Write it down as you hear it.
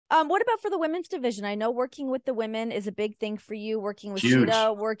What about for the women's division? I know working with the women is a big thing for you, working with Huge.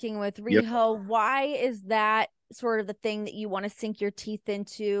 Shida, working with Yep. Riho. Why is that sort of the thing that you want to sink your teeth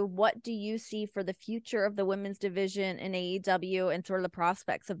into? What do you see for the future of the women's division in AEW and sort of the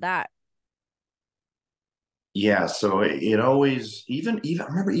prospects of that? Yeah, so it always even I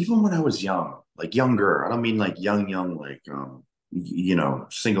remember even when I was young, like younger, I don't mean like young like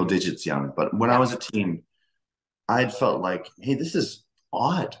single digits young, but when I Yep. was a teen, I'd felt like, hey, this is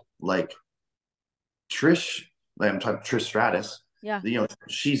odd. Like Trish, like I'm talking Trish Stratus, Yeah.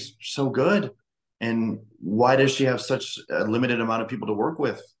 she's so good. And why does she have such a limited amount of people to work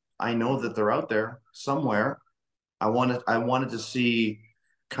with? I know that they're out there somewhere. I wanted to see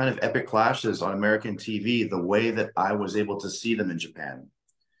kind of epic clashes on American TV the way that I was able to see them in Japan.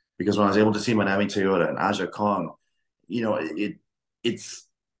 Because when I was able to see Manami Toyota and Aja Kong, it's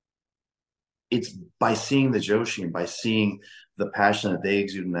it's by seeing the Joshi and by seeing the passion that they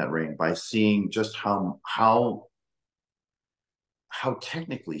exude in that ring, by seeing just how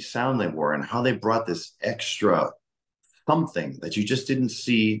technically sound they were and how they brought this extra something that you just didn't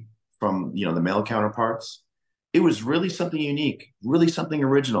see from the male counterparts. It was really something unique, really something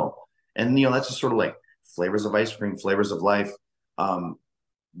original. And that's just sort of like flavors of ice cream, flavors of life. um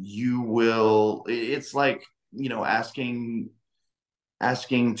you will it's like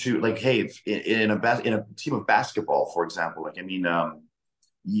asking to, like, hey, in a team of basketball, for example, like, I mean,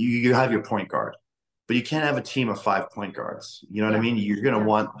 you have your point guard, but you can't have a team of five point guards. You know what I Yeah. mean? You're going to Yeah.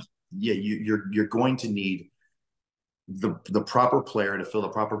 want, yeah, you're going to need the proper player to fill the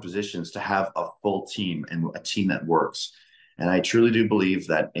proper positions to have a full team and a team that works. And I truly do believe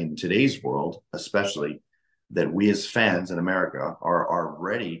that in today's world, especially, that we as fans in America are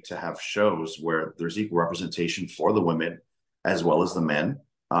ready to have shows where there's equal representation for the women as well as the men.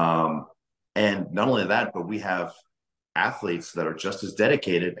 And not only that, but we have athletes that are just as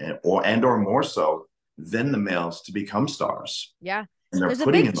dedicated and or more so than the males to become stars. Yeah. And they're There's a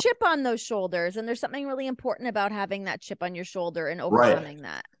putting big in chip on those shoulders, and there's something really important about having that chip on your shoulder and right. overcoming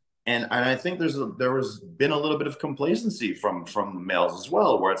that. And I think there was been a little bit of complacency from the males as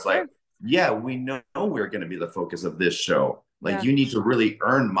well, where it's like, Sure. yeah, we know we're going to be the focus of this show. Like, Yeah. you need to really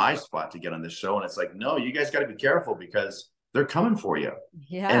earn my spot to get on this show. And it's like, no, you guys got to be careful because they're coming for you. And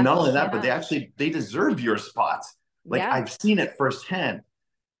Yeah. not only that, but Yeah. they deserve your spot. Like, Yeah. I've seen it firsthand.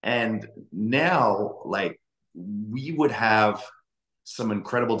 And now, like, we would have some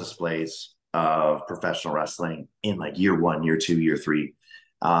incredible displays of professional wrestling in like year one, year two, year three.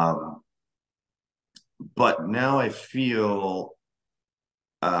 Um, but now I feel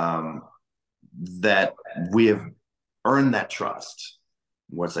um, that we have earned that trust.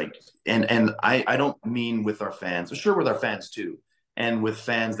 Where it's like, and I don't mean with our fans, sure, with our fans too, and with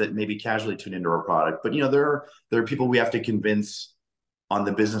fans that maybe casually tune into our product. But there are people we have to convince on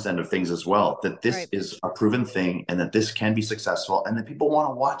the business end of things as well, that this Right. is a proven thing and that this can be successful and that people want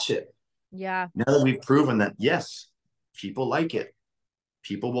to watch it. Yeah. Now that we've proven that, yes, people like it,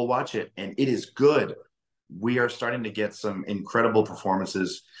 people will watch it, and it is good. We are starting to get some incredible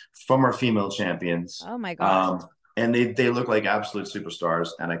performances from our female champions. Oh my God. And they look like absolute superstars.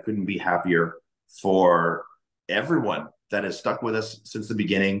 And I couldn't be happier for everyone that has stuck with us since the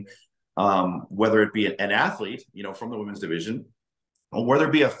beginning, whether it be an athlete, from the women's division, or whether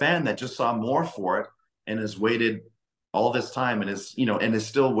it be a fan that just saw more for it and has waited all this time and is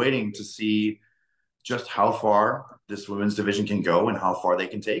still waiting to see just how far this women's division can go and how far they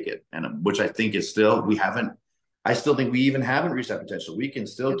can take it. And which I think is still, I still think we even haven't reached that potential. We can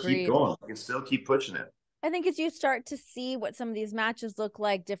still keep Agreed. going. We can still keep pushing it. I think as you start to see what some of these matches look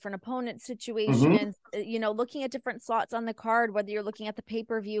like, different opponent Mm-hmm. situations, looking at different slots on the card, whether you're looking at the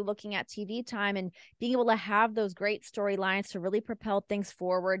pay-per-view, looking at TV time, and being able to have those great storylines to really propel things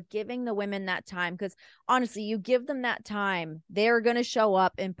forward, giving the women that time. Because honestly, you give them that time, they're going to show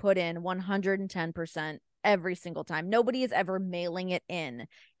up and put in 110% every single time. Nobody is ever mailing it in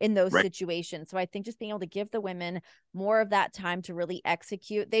those Right. situations. So I think just being able to give the women more of that time to really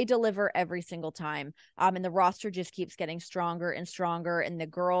execute, they deliver every single time. And the roster just keeps getting stronger and stronger. And the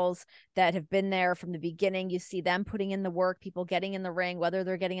girls that have been there from the beginning, you see them putting in the work, people getting in the ring, whether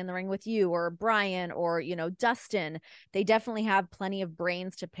they're getting in the ring with you or Brian or, Dustin. They definitely have plenty of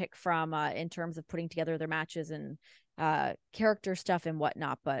brains to pick from in terms of putting together their matches and character stuff and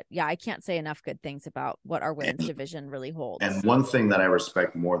whatnot. But yeah, I can't say enough good things about what our women's And, division really and holds. one thing that I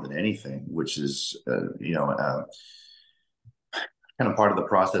respect more than anything, which is, kind of part of the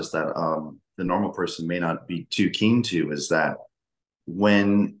process that the normal person may not be too keen to, is that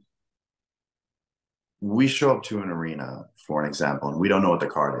when we show up to an arena, for an example, and we don't know what the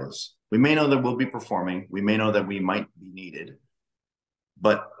card is, we may know that we'll be performing, we may know that we might be needed,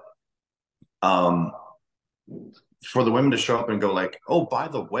 but Um, for the women to show up and go like, oh, by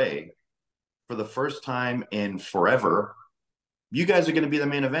the way, for the first time in forever, you guys are going to be the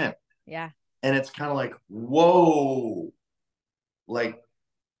main event. Yeah. And it's kind of like, whoa, like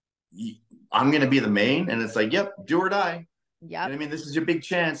I'm going to be the main. And it's like, yep, do or die. Yep. And I mean, this is your big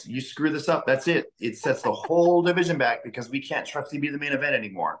chance. You screw this up. That's it. It sets the whole division back because we can't trust you to be the main event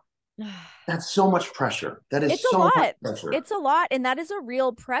anymore. That's so much pressure. That is It's a so much lot. pressure. It's a lot. And that is a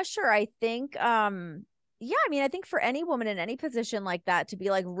real pressure, I think. Yeah, I mean, I think for any woman in any position like that to be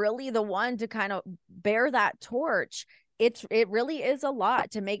like really the one to kind of bear that torch, it really is a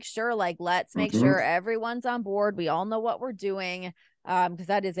lot to make sure, like, let's make Mm-hmm. sure everyone's on board. We all know what we're doing. Because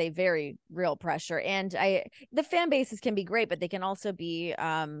that is a very real pressure. And the fan bases can be great, but they can also be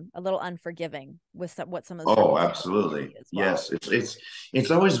a little unforgiving with what some of the Oh, storylines absolutely. as well. Yes. It's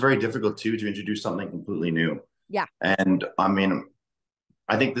always very difficult too to introduce something completely new. Yeah. And I mean,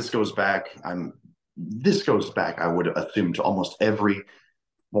 I think this goes back, I would assume, to almost every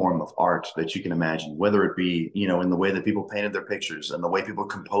form of art that you can imagine, whether it be, in the way that people painted their pictures and the way people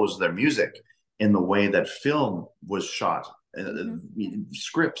composed their music, in the way that film was shot, Mm-hmm.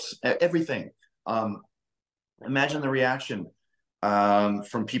 scripts, everything. Um, Imagine the reaction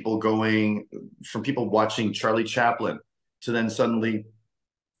from people watching Charlie Chaplin to then suddenly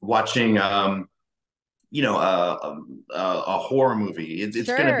watching, a horror movie. It's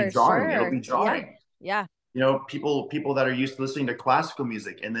going to be Sure, jarring. It'll be sure. Yeah. jarring. Yeah. People that are used to listening to classical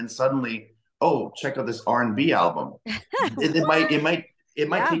music and then suddenly, oh, check out this R&B album. It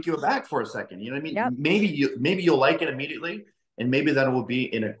might Yeah. take you aback for a second. You know what I Yep. mean? Maybe you'll like it immediately, and maybe that will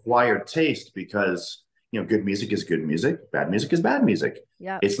be an acquired taste because good music is good music, bad music is bad music.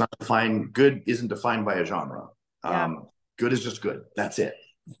 Yep. It's not defined. Good isn't defined by a genre. Yeah. Good is just good. That's it.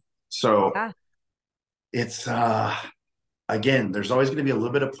 So Yeah. it's again, there's always going to be a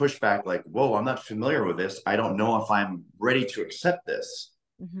little bit of pushback like, whoa, I'm not familiar with this. I don't know if I'm ready to accept this.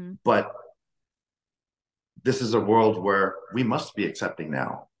 Mm-hmm. But this is a world where we must be accepting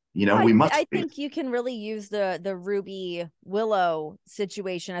now. Well, We I must be. think you can really use the Ruby Willow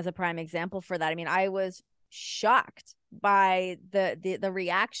situation as a prime example for that. I mean, I was shocked by the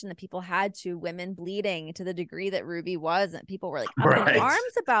reaction that people had to women bleeding to the degree that Ruby was, and people were like up in Right.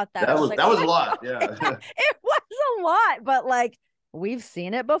 arms about that. That I was was like, that oh was a my lot. God. Yeah. It was a lot, but like we've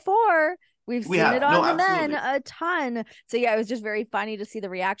seen it before. We've We seen it have. on No, the men absolutely. a ton. So yeah, it was just very funny to see the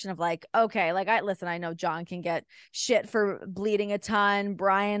reaction of like, okay, like I know John can get shit for bleeding a ton,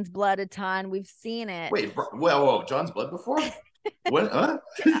 Brian's blood a ton. We've seen it. Wait, whoa, John's blood before? What? Huh?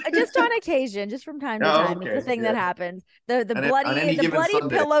 Just on occasion, just from time to Oh, time. It's a okay. thing Yeah. that happens. The On bloody any the given bloody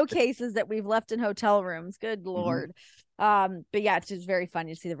Sunday. pillowcases that we've left in hotel rooms. Good Mhm. Lord. But yeah, it's just very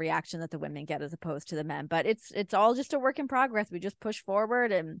funny to see the reaction that the women get as opposed to the men. But it's all just a work in progress. We just push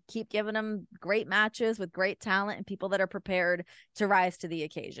forward and keep giving them great matches with great talent and people that are prepared to rise to the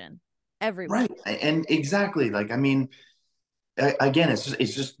occasion. Everyone. Right. And exactly. Like, I mean, again,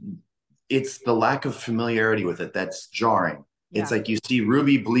 it's the lack of familiarity with it that's jarring. It's Yeah. like you see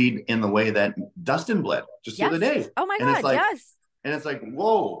Ruby bleed in the way that Dustin bled just the other Yes. day. Oh my And it's God. like, Yes.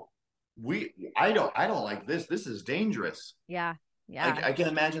 whoa, I don't like this. This is dangerous. Yeah. I, Yeah. I can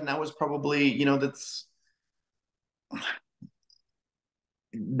imagine that was probably, that's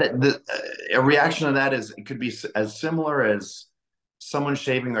a reaction to that is it could be as similar as someone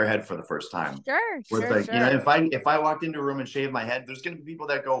shaving their head for the first time. Sure. Where it's Sure. like, Sure. if I walked into a room and shaved my head, there's gonna be people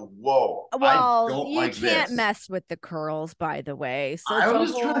that go, whoa, I Well, don't you like can't this. mess with the curls, by the way. So I it's a was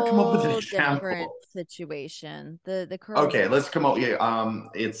just trying to come up with an whole different example. situation. The curls Okay, are let's come up. Yeah,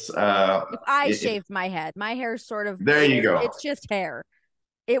 it's if I if shaved my head, my hair's sort of there you go. it's just hair.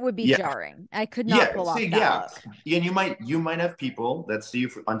 It would be Yeah, jarring. I could not yeah. pull off See, that yeah, look. and you might have people that see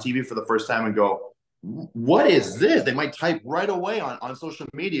you on TV for the first time and go, "What is this?" They might type right away on social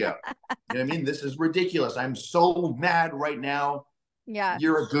media. You know what I mean? This is ridiculous. I'm so mad right now. Yeah.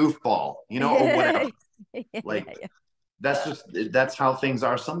 You're a goofball, or whatever. Yeah, Like yeah. that's how things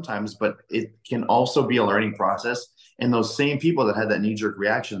are sometimes, but it can also be a learning process. And those same people that had that knee-jerk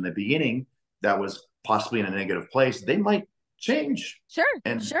reaction in the beginning that was possibly in a negative place, they might change. Sure,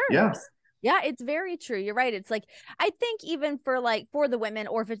 And sure. yeah. Yeah, it's very true. You're right. It's like I think even for the women,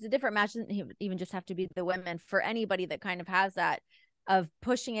 or if it's a different match, doesn't even just have to be the women. For anybody that kind of has that of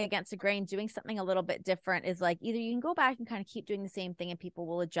pushing against the grain, doing something a little bit different is like either you can go back and kind of keep doing the same thing and people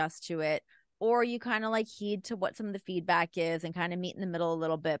will adjust to it, or you kind of like heed to what some of the feedback is and kind of meet in the middle a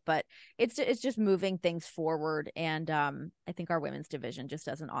little bit. But it's just moving things forward, and I think our women's division just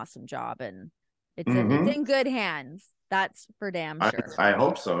does an awesome job, and it's Mm-hmm. in good hands. That's for damn I, sure. I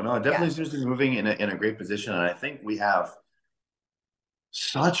hope so. No, it Yeah. definitely seems to be moving in a great position. And I think we have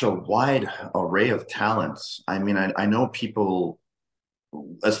such a wide array of talents. I mean, I know people,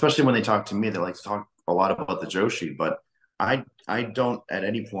 especially when they talk to me, they like to talk a lot about the Joshi, but I don't at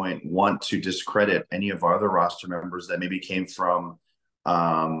any point want to discredit any of our other roster members that maybe came from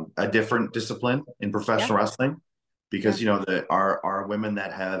a different discipline in Yeah. professional wrestling, Yeah. because you know the our women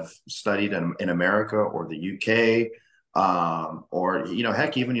that have studied in America or the UK, or you know,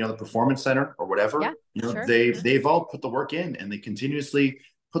 heck, even you know the Performance Center or Yeah. whatever, you know, Sure. they've all put the work in, and they continuously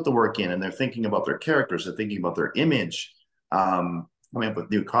put the work in, and they're thinking about their characters, they're thinking about their image, coming up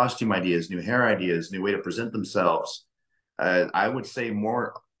with new costume ideas, new hair ideas, new way to present themselves. I would say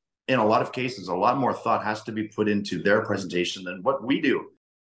more, in a lot of cases, a lot more thought has to be put into their presentation than what we do